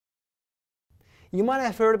You might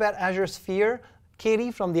have heard about Azure Sphere.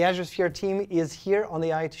 Caitie from the Azure Sphere team is here on the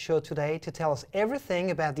IoT Show today to tell us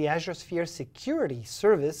everything about the Azure Sphere Security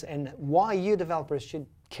Service and why you developers should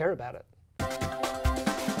care about it.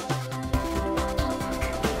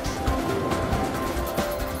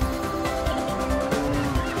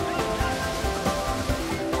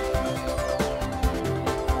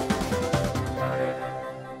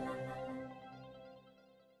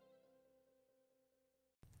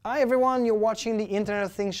 Hi everyone, you're watching the Internet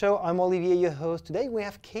of Things show. I'm Olivier, your host. Today we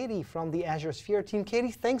have Caitie from the Azure Sphere team.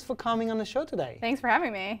 Caitie, thanks for coming on the show today. Thanks for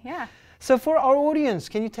having me, yeah. So for our audience,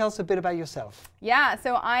 can you tell us a bit about yourself? Yeah,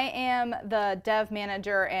 so I am the dev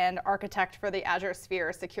manager and architect for the Azure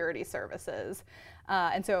Sphere Security Services.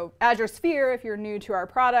 And so Azure Sphere, if you're new to our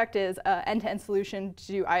product, is an end-to-end solution to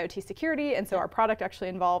do IoT security. And so our product actually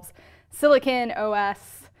involves silicon,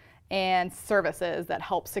 OS, and services that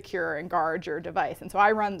help secure and guard your device. And so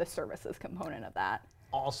I run the services component of that.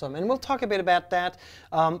 Awesome, and we'll talk a bit about that.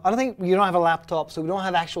 I don't think you don't have a laptop, so we don't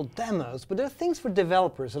have actual demos, but there are things for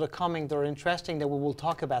developers that are coming that are interesting that we will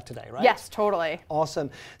talk about today, right? Yes, totally. Awesome.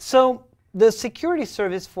 So the security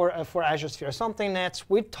service for Azure Sphere, something that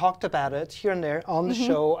we talked about it here and there on the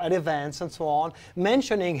show, at events and so on,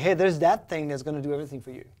 mentioning, hey, there's that thing that's going to do everything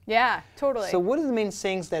for you. Yeah, totally. So what are the main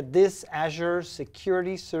things that this Azure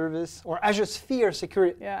Security Service, or Azure Sphere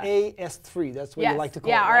Security, AS3, that's what you like to call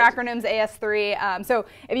it, our right? acronym's AS3. So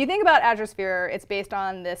if you think about Azure Sphere, it's based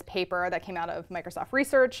on this paper that came out of Microsoft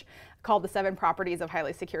Research called the 7 Properties of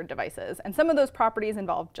Highly Secured Devices. And some of those properties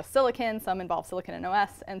involve just silicon, some involve silicon and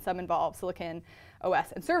OS, and some involve silicon,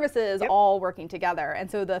 OS, and services all working together. And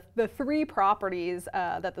so the 3 properties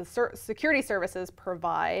that the security services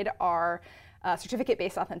provide are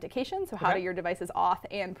certificate-based authentication, so how do your devices auth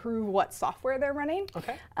and prove what software they're running.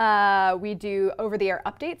 We do over-the-air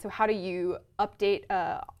updates, so how do you update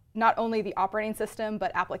not only the operating system,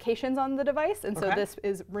 but applications on the device. And so this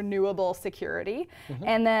is renewable security.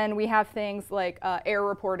 And then we have things like error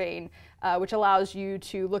reporting, which allows you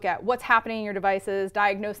to look at what's happening in your devices,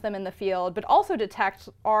 diagnose them in the field, but also detect,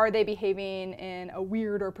 are they behaving in a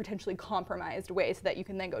weird or potentially compromised way, so that you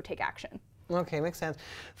can then go take action. Okay, makes sense.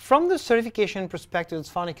 From the certification perspective, it's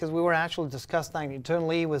funny because we were actually discussing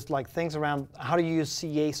internally with like things around how to use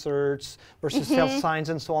CA certs versus self-signs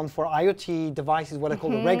and so on for IoT devices, what I call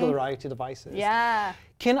the regular IoT devices. Yeah.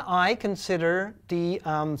 Can I consider the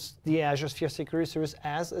Azure Sphere Security Service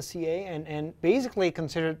as a CA and basically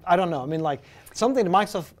consider, I don't know, I mean like something that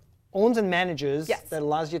Microsoft owns and manages that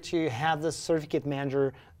allows you to have this certificate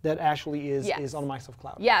manager that actually is on Microsoft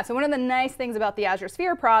Cloud. Yeah, so one of the nice things about the Azure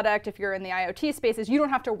Sphere product, if you're in the IoT space, is you don't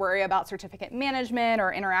have to worry about certificate management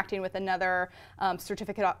or interacting with another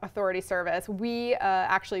certificate authority service. We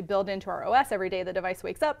actually build into our OS every day the device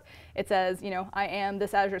wakes up. It says, you know, I am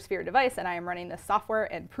this Azure Sphere device and I am running this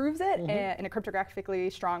software, and proves it in a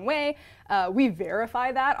cryptographically strong way. We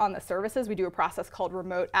verify that on the services. We do a process called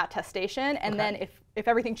remote attestation, and then if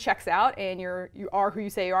everything checks out and you are who you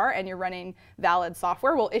say you are and you're running valid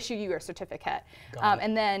software, we'll issue you a certificate.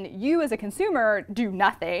 And then you as a consumer do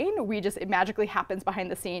nothing. It magically happens behind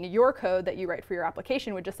the scene. Your code that you write for your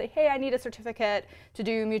application would just say, hey, I need a certificate to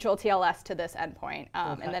do mutual TLS to this endpoint.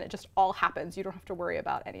 And then it just all happens. You don't have to worry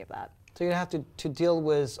about any of that. So you have to deal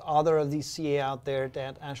with other of these CA out there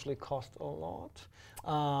that actually cost a lot.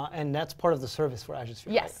 And that's part of the service for Azure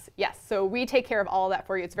Sphere. Yes, yes. So we take care of all of that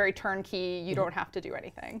for you. It's very turnkey. You don't have to do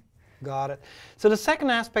anything. Got it. So the second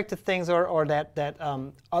aspect of things are that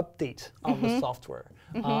update of the software.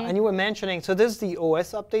 And you were mentioning, so this is the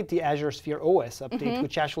OS update, the Azure Sphere OS update,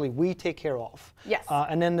 which actually we take care of. Yes.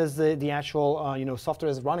 And then there's the actual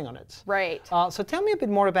software that's running on it. Right. So tell me a bit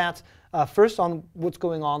more about first on what's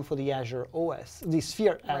going on for the Azure OS, the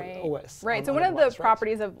Sphere OS. Right. So one of the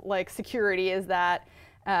properties of like security is that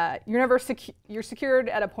you're secured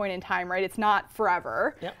at a point in time, right? It's not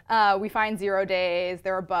forever. We find 0 days,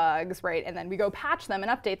 there are bugs, right? And then we go patch them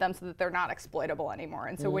and update them so that they're not exploitable anymore.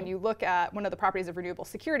 And so when you look at one of the properties of renewable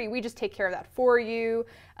security, we just take care of that for you.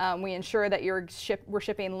 We ensure that we're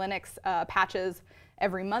shipping Linux patches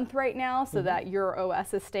every month right now, so that your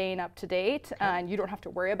OS is staying up to date, and you don't have to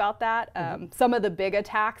worry about that. Some of the big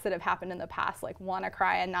attacks that have happened in the past, like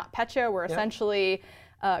WannaCry and NotPetya, were essentially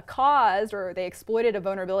caused, or they exploited a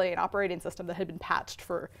vulnerability in an operating system that had been patched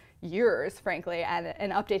for years, frankly, and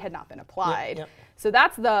an update had not been applied. So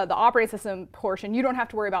that's the operating system portion. You don't have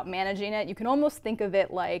to worry about managing it. You can almost think of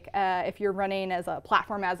it like if you're running as a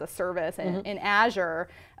platform as a service in Azure,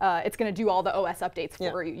 it's going to do all the OS updates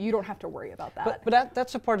for you. You don't have to worry about that. But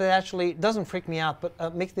that's the part that actually doesn't freak me out,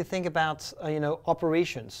 but makes me think about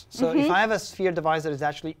operations. So if I have a Sphere device that is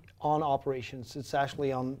actually on operations. It's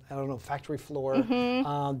actually on, I don't know, factory floor,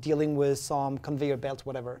 dealing with some conveyor belts,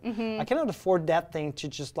 whatever. I cannot afford that thing to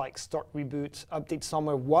just like start, reboot, update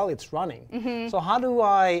somewhere while it's running. So how do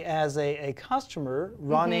I, as a customer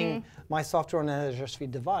running my software on an Azure Sphere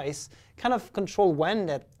device, kind of control when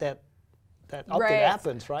that update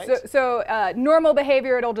happens, right? So normal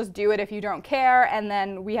behavior, it'll just do it if you don't care, and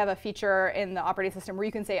then we have a feature in the operating system where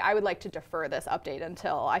you can say, I would like to defer this update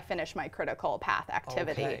until I finish my critical path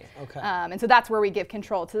activity. And so that's where we give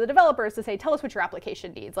control to the developers to say, tell us what your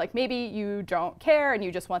application needs. Like maybe you don't care and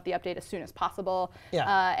you just want the update as soon as possible,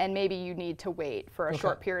 and maybe you need to wait for a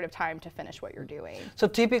short period of time to finish what you're doing. So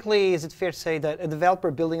typically, is it fair to say that a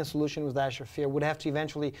developer building a solution with Azure Sphere would have to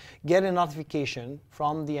eventually get a notification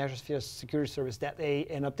from the Azure Sphere Security Service that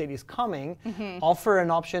an update is coming, offer an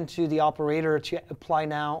option to the operator to apply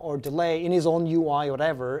now or delay in his own UI or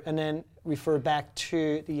whatever, and then refer back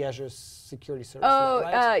to the Azure Security Service?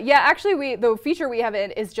 Right? Yeah, actually the feature we have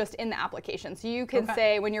is just in the application. So you can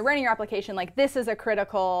say when you're running your application, like this is a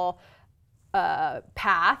critical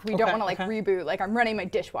path. We don't want to like reboot, like I'm running my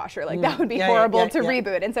dishwasher, like that would be horrible to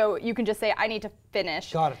reboot. And so you can just say, I need to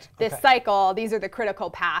finish this cycle. These are the critical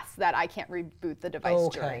paths that I can't reboot the device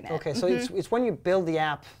during it. So it's when you build the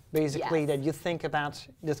app, basically, that you think about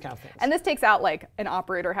this kind of thing. And this takes out like an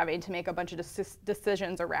operator having to make a bunch of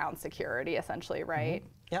decisions around security, essentially, right?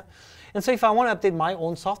 Yeah. And so if I want to update my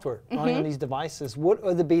own software running on these devices, what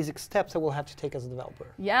are the basic steps I will have to take as a developer?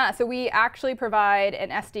 Yeah, so we actually provide an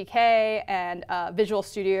SDK and Visual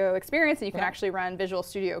Studio experience, and you can actually run Visual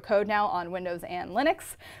Studio Code now on Windows and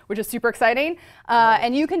Linux, which is super exciting.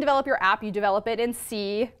 And you can develop your app. You develop it in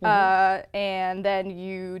C, and then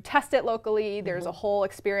you test it locally. There's a whole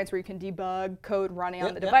experience where you can debug code running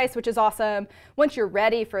on the device, which is awesome. Once you're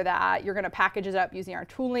ready for that, you're going to package it up using our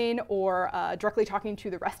tooling or directly talking to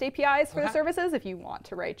the REST APIs for the services if you want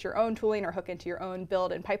to write your own tooling or hook into your own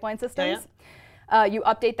build and pipeline systems. You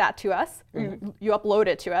update that to us, you upload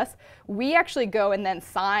it to us. We actually go and then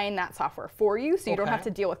sign that software for you, so you don't have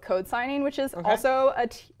to deal with code signing, which is also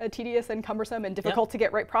a tedious and cumbersome and difficult to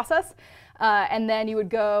get right process. And then you would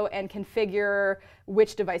go and configure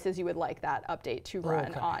which devices you would like that update to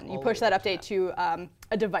run on. You push that update to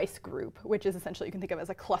a device group, which is essentially, you can think of as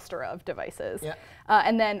a cluster of devices.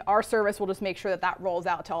 And then our service will just make sure that that rolls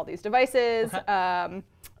out to all these devices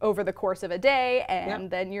over the course of a day, and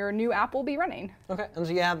then your new app will be running. And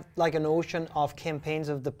so you have like an ocean of campaigns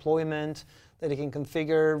of deployment that you can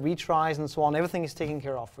configure, retries, and so on. Everything is taken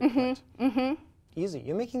care of for you. Easy.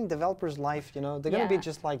 You're making developers' life, you know, they're going to be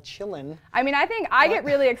just like chilling. I mean, I think I get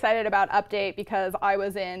really excited about Update because I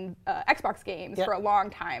was in Xbox games for a long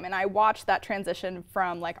time, and I watched that transition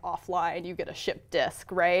from like offline, you get a shipped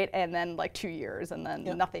disc, right? And then like 2 years, and then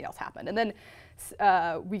nothing else happened. And then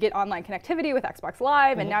we get online connectivity with Xbox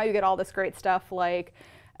Live, and now you get all this great stuff like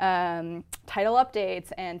title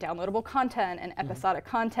updates and downloadable content and episodic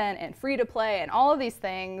content and free to play and all of these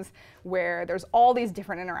things where there's all these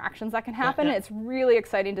different interactions that can happen. And it's really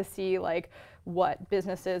exciting to see like what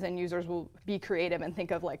businesses and users will be creative and think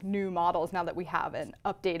of like new models now that we have an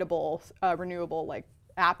updatable, renewable like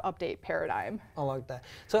app update paradigm. I like that.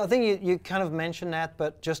 So I think you kind of mentioned that,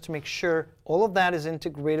 but just to make sure, all of that is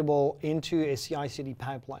integratable into a CI/CD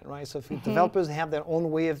pipeline, right? So if developers have their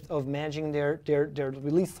own way of managing their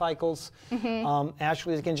release cycles,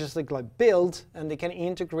 actually they can just like build, and they can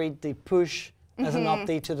integrate the push as an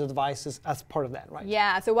update to the devices as part of that, right?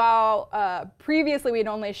 Yeah, so while previously we'd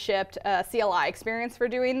only shipped a CLI experience for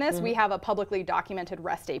doing this, we have a publicly documented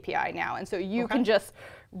REST API now. And so you can just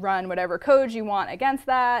run whatever code you want against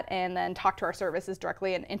that and then talk to our services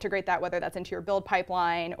directly and integrate that, whether that's into your build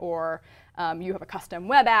pipeline or you have a custom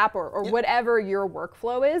web app or whatever your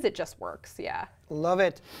workflow is, it just works, Love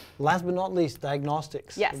it. Last but not least,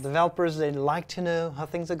 diagnostics. Yes. The developers, they like to know how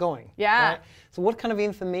things are going. Right? So what kind of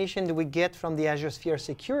information do we get from the Azure Sphere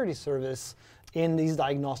Security Service in these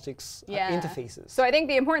diagnostics interfaces? So I think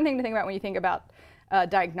the important thing to think about when you think about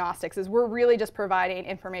diagnostics is we're really just providing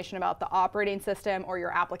information about the operating system or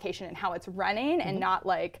your application and how it's running and not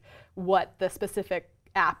like what the specific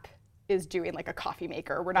app is doing, like a coffee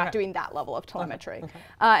maker. We're not doing that level of telemetry.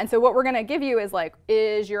 And so what we're going to give you is like,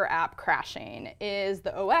 is your app crashing? Is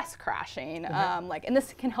the OS crashing? And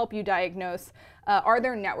this can help you diagnose, are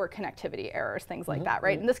there network connectivity errors, things like that,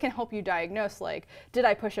 right? And this can help you diagnose, like, did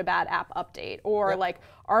I push a bad app update? Or like,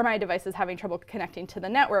 are my devices having trouble connecting to the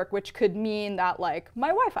network, which could mean that like my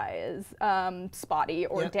Wi-Fi is spotty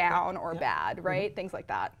or down or bad, right? Things like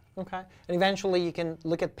that. And eventually you can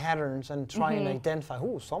look at patterns and try and identify,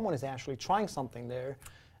 oh, someone is actually trying something there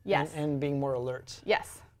and being more alert.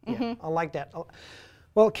 Yes. I like that.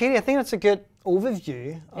 Well, Caitie, I think that's a good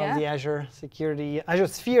overview of the Azure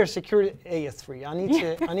Sphere Security AS3. I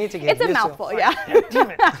need to get it's a mouthful, yeah.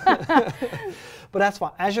 Damn it. But that's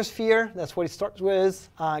fine. Azure Sphere, that's what it starts with.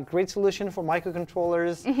 Great solution for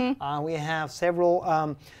microcontrollers. We have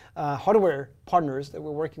several hardware partners that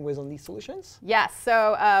we're working with on these solutions. Yes,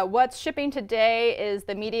 so what's shipping today is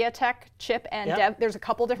the MediaTek chip and dev. There's a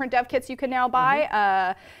couple different dev kits you can now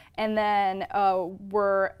buy. And then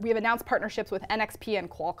we have announced partnerships with NXP and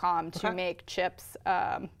Qualcomm to make chips,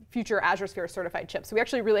 future Azure Sphere certified chips. So we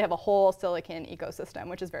actually really have a whole silicon ecosystem,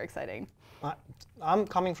 which is very exciting. I'm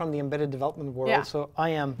coming from the embedded development world, so I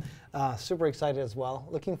am super excited as well.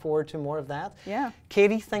 Looking forward to more of that. Yeah.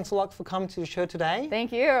 Caitie, thanks a lot for coming to the show today.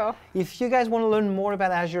 Thank you. If you guys want to learn more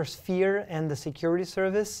about Azure Sphere and the security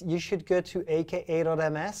service, you should go to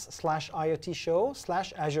aka.ms/IoT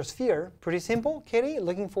Show/Azure Sphere. Pretty simple. Caitie,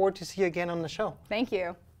 looking forward to see you again on the show. Thank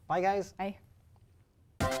you. Bye, guys. Bye.